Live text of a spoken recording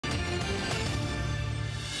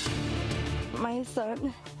My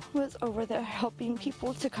son was over there helping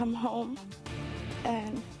people to come home,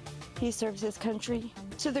 and he serves his country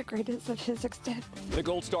to the greatest of his extent. The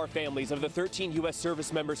Gold Star families of the 13 U.S.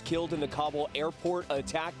 service members killed in the Kabul airport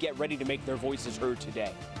attack get ready to make their voices heard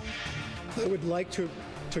today. I would like to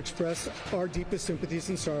express our deepest sympathies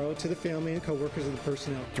and sorrow to the family and co-workers of the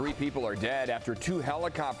personnel. 3 people are dead after 2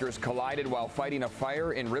 helicopters collided while fighting a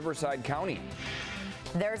fire in Riverside County.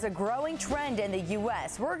 There's a growing trend in the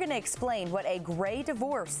U.S. We're going to explain what a gray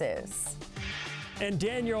divorce is. And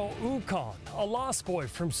Daniel Ukon, a lost boy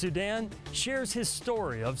from Sudan, shares his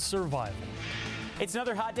story of survival. It's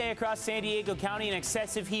another hot day across San Diego County. An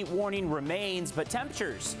excessive heat warning remains, but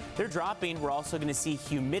temperatures, they're dropping. We're also going to see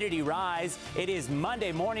humidity rise. It is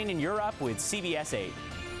Monday morning, and you're up with CBS 8.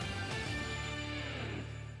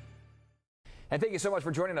 And thank you so much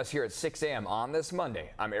for joining us here at 6 a.m. on this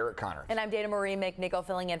Monday. I'm Eric Connor. And I'm Dana Marie McNichol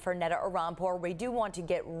filling in for Netta Arampur. We do want to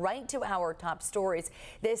get right to our top stories.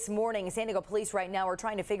 This morning, San Diego police right now are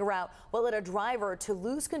trying to figure out what led a driver to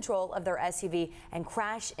lose control of their SUV and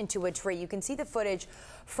crash into a tree. You can see the footage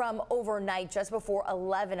from overnight just before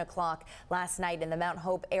 11 o'clock last night in the Mount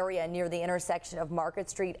Hope area near the intersection of Market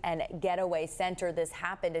Street and Getaway Center. This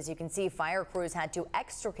happened. As you can see, fire crews had to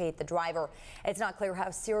extricate the driver. It's not clear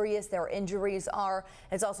how serious their injuries are.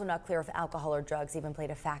 It's also not clear if alcohol or drugs even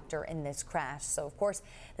played a factor in this crash. So, of course,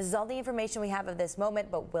 this is all the information we have at this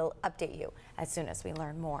moment, but we'll update you as soon as we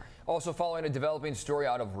learn more. Also following a developing story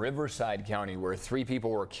out of Riverside County where 3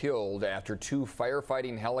 people were killed after 2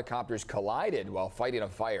 firefighting helicopters collided while fighting a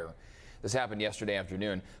fire. This happened yesterday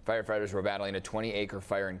afternoon. Firefighters were battling a 20-acre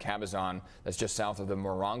fire in Cabazon that's just south of the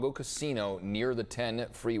Morongo Casino near the 10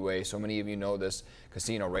 freeway. So many of you know this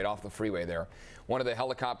casino right off the freeway there. One of the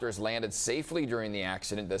helicopters landed safely during the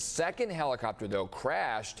accident. The second helicopter, though,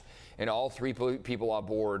 crashed, and all 3 people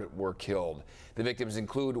aboard were killed. The victims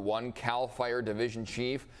include 1 CAL FIRE division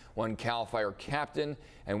chief, 1 CAL FIRE captain,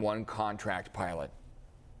 and 1 contract pilot.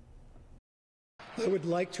 I would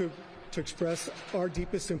like to express our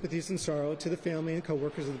deepest sympathies and sorrow to the family and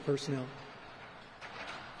co-workers of the personnel.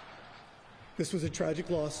 This was a tragic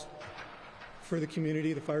loss for the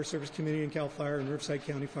community, the fire service community, and CAL FIRE and Riverside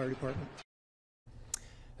County Fire Department.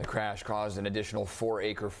 The crash caused an additional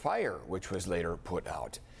 4-acre fire, which was later put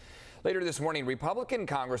out. Later this morning, Republican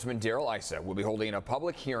Congressman Darrell Issa will be holding a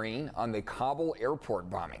public hearing on the Kabul airport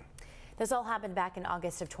bombing. This all happened back in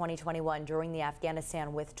August of 2021 during the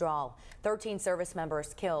Afghanistan withdrawal. 13 service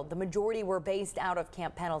members killed. The majority were based out of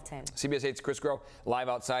Camp Pendleton. CBS 8's Chris Groh live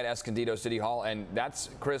outside Escondido City Hall. And that's,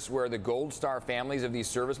 Chris, where the Gold Star families of these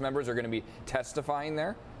service members are going to be testifying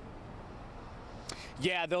there?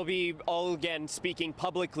 Yeah, they'll be all again speaking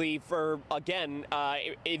publicly for, again,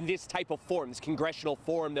 in this type of forum, this congressional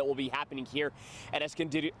forum that will be happening here at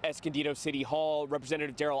Escondido City Hall.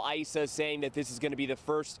 Representative Darrell Issa saying that this is going to be the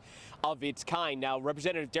first of its kind. Now,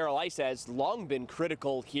 Representative Darrell Issa has long been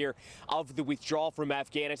critical here of the withdrawal from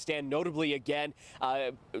Afghanistan, notably, again,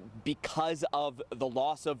 because of the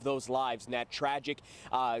loss of those lives and that tragic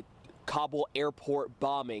Kabul airport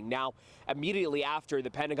bombing. Now, immediately after, the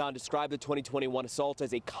Pentagon described the 2021 assault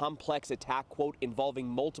as a complex attack, quote, involving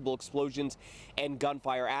multiple explosions and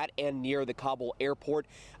gunfire at and near the Kabul airport.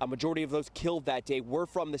 A majority of those killed that day were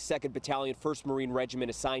from the 2nd Battalion, 1st Marine Regiment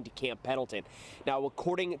assigned to Camp Pendleton. Now,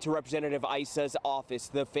 according to Representative Issa's office,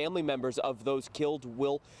 the family members of those killed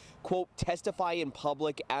will, quote, testify in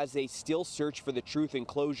public as they still search for the truth and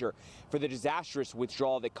closure for the disastrous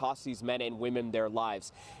withdrawal that cost these men and women their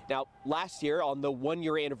lives. Now, last year, on the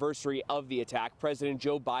 1-year anniversary of the attack, President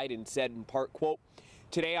Joe Biden said in part, quote,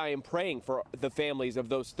 "Today I am praying for the families of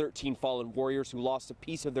those 13 fallen warriors who lost a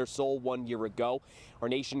piece of their soul 1 year ago. Our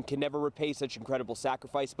nation can never repay such incredible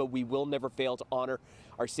sacrifice, but we will never fail to honor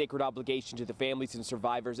our sacred obligation to the families and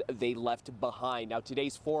survivors they left behind." Now,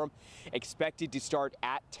 today's forum expected to start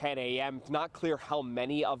at 10 a.m. It's not clear how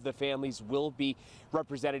many of the families will be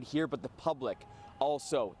represented here, but the public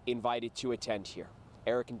also invited to attend here.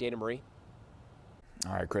 Eric and Dana Marie.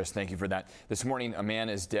 All right, Chris, thank you for that. This morning, a man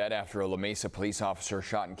is dead after a La Mesa police officer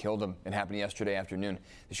shot and killed him. It happened yesterday afternoon.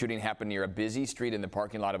 The shooting happened near a busy street in the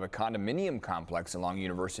parking lot of a condominium complex along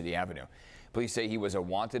University Avenue. Police say he was a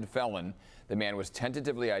wanted felon. The man was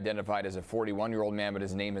tentatively identified as a 41-year-old man, but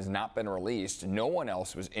his name has not been released. No one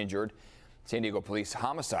else was injured. San Diego Police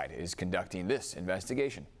Homicide is conducting this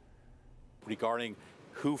investigation. Regarding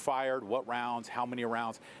who fired, what rounds, how many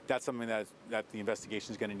rounds, that's something that the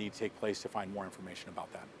investigation is going to need to take place to find more information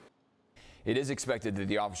about that. It is expected that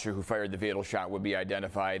the officer who fired the fatal shot would be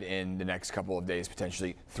identified in the next couple of days,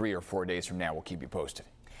 potentially 3 or 4 days from now. We'll keep you posted.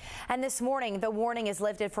 And this morning, the warning is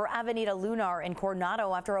lifted for Avenida Lunar in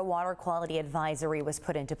Coronado after a water quality advisory was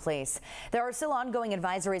put into place. There are still ongoing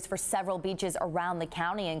advisories for several beaches around the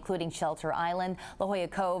county, including Shelter Island, La Jolla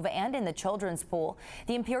Cove, and in the Children's Pool.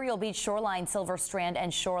 The Imperial Beach Shoreline, Silver Strand,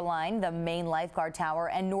 and Shoreline, the main lifeguard tower,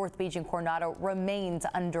 and North Beach in Coronado remains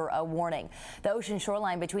under a warning. The ocean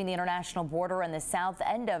shoreline between the international border and the south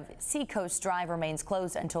end of Seacoast Drive remains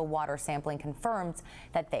closed until water sampling confirms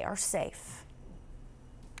that they are safe.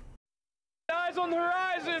 Eyes on the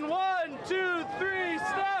horizon. 1, 2, 3,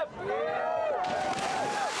 step.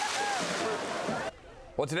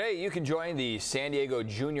 Well, today you can join the San Diego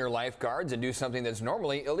Junior Lifeguards and do something that's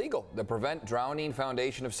normally illegal. The Prevent Drowning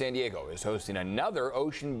Foundation of San Diego is hosting another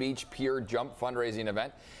Ocean Beach Pier Jump fundraising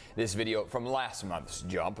event. This video from last month's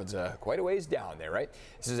jump. It's quite a ways down there, right?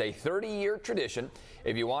 This is a 30-year tradition.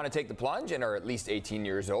 If you want to take the plunge and are at least 18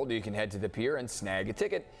 years old, you can head to the pier and snag a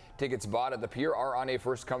ticket. Tickets bought at the pier are on a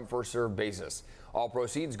first-come, first-served basis. All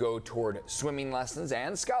proceeds go toward swimming lessons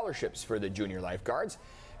and scholarships for the junior lifeguards.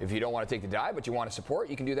 If you don't want to take the dive, but you want to support,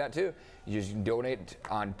 you can do that too. You just can donate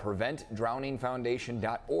on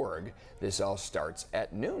PreventDrowningFoundation.org. This all starts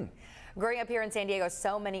at noon. Growing up here in San Diego,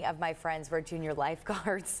 so many of my friends were junior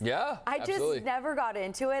lifeguards. Yeah, I absolutely. just never got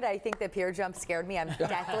into it. I think the pier jump scared me. I'm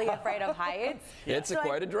deathly afraid of heights. It's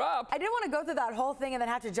quite a drop. I didn't want to go through that whole thing and then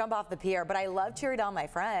have to jump off the pier, but I love cheering on my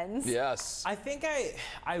friends. Yes. I think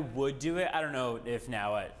I would do it. I don't know if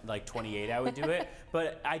now at like 28 I would do it,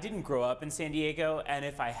 but I didn't grow up in San Diego, and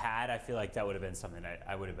if I had, I feel like that would have been something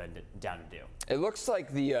I would have been down to do. It looks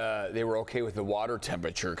like they were okay with the water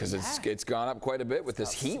temperature because it's gone up quite a bit with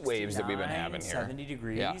this heat waves that we've been having here. 70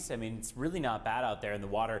 degrees. Yeah. I mean, it's really not bad out there in the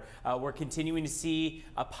water. We're continuing to see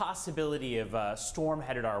a possibility of a storm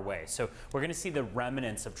headed our way. So we're going to see the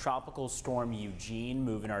remnants of Tropical Storm Eugene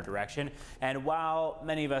move in our direction. And while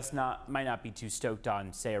many of us might not be too stoked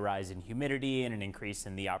on, say, a rise in humidity and an increase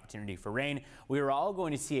in the opportunity for rain, we are all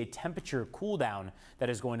going to see a temperature cool down that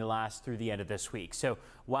is going to last through the end of this week. So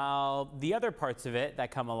while the other parts of it that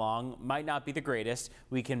come along might not be the greatest,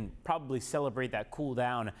 we can probably celebrate that cool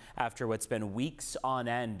down after what's been weeks on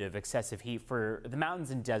end of excessive heat for the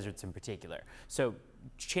mountains and deserts in particular. So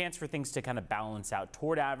chance for things to kind of balance out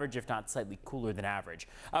toward average, if not slightly cooler than average.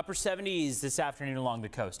 Upper 70s this afternoon along the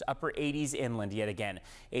coast. Upper 80s inland yet again.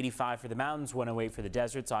 85 for the mountains, 108 for the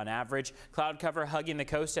deserts on average. Cloud cover hugging the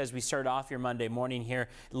coast as we start off your Monday morning here.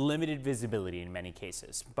 Limited visibility in many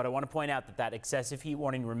cases. But I want to point out that excessive heat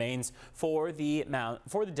warning remains for the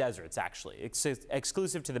deserts, actually.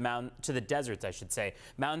 Exclusive to the deserts, I should say.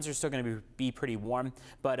 Mountains are still going to be pretty warm,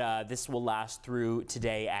 but this will last through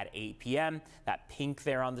today at 8 p.m. That pink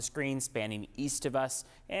there on the screen spanning east of us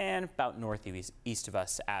and about northeast of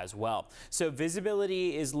us as well. So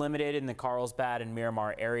visibility is limited in the Carlsbad and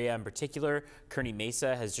Miramar area in particular. Kearny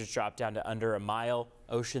Mesa has just dropped down to under a mile.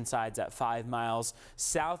 Oceanside's at 5 miles.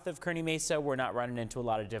 South of Kearny Mesa, we're not running into a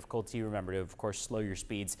lot of difficulty. Remember to, of course, slow your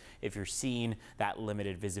speeds if you're seeing that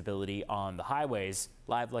limited visibility on the highways.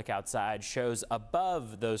 Live look outside shows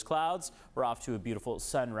above those clouds. We're off to a beautiful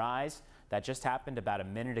sunrise. That just happened about a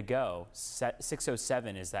minute ago.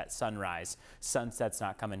 6:07 is that sunrise. Sunset's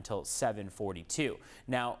not coming until 7:42.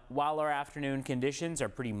 Now, while our afternoon conditions are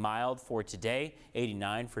pretty mild for today,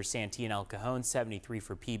 89 for Santee and El Cajon, 73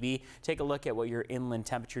 for PB. Take a look at what your inland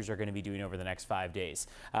temperatures are going to be doing over the next 5 days.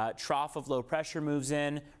 Trough of low pressure moves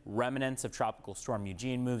in. Remnants of Tropical Storm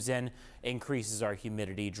Eugene moves in. Increases our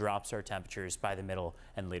humidity, drops our temperatures by the middle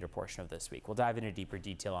and later portion of this week. We'll dive into deeper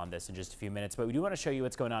detail on this in just a few minutes, but we do want to show you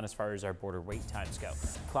what's going on as far as our border wait times go.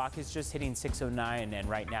 Clock is just hitting 6:09, and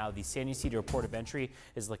right now the San Ysidro Port of Entry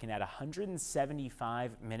is looking at a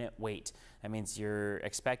 175-minute wait. That means you're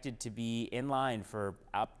expected to be in line for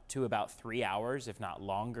up to about 3 hours, if not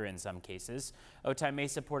longer in some cases. Otay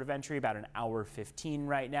Mesa Port of Entry, about an hour 15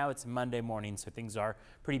 right now. It's Monday morning, so things are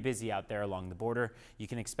pretty busy out there along the border. You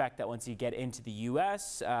can expect that once you get into the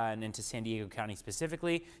U.S. And into San Diego County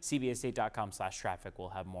specifically, CBS8.com/traffic will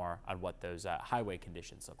have more on what those highway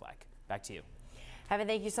conditions look like. Back to you. Evan,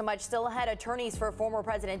 thank you so much. Still ahead, attorneys for former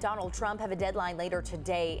President Donald Trump have a deadline later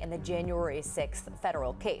today in the January 6th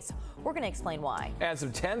federal case. We're going to explain why. And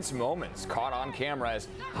some tense moments caught on camera as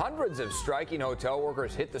hundreds of striking hotel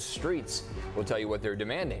workers hit the streets. We'll tell you what they're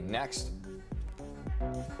demanding next.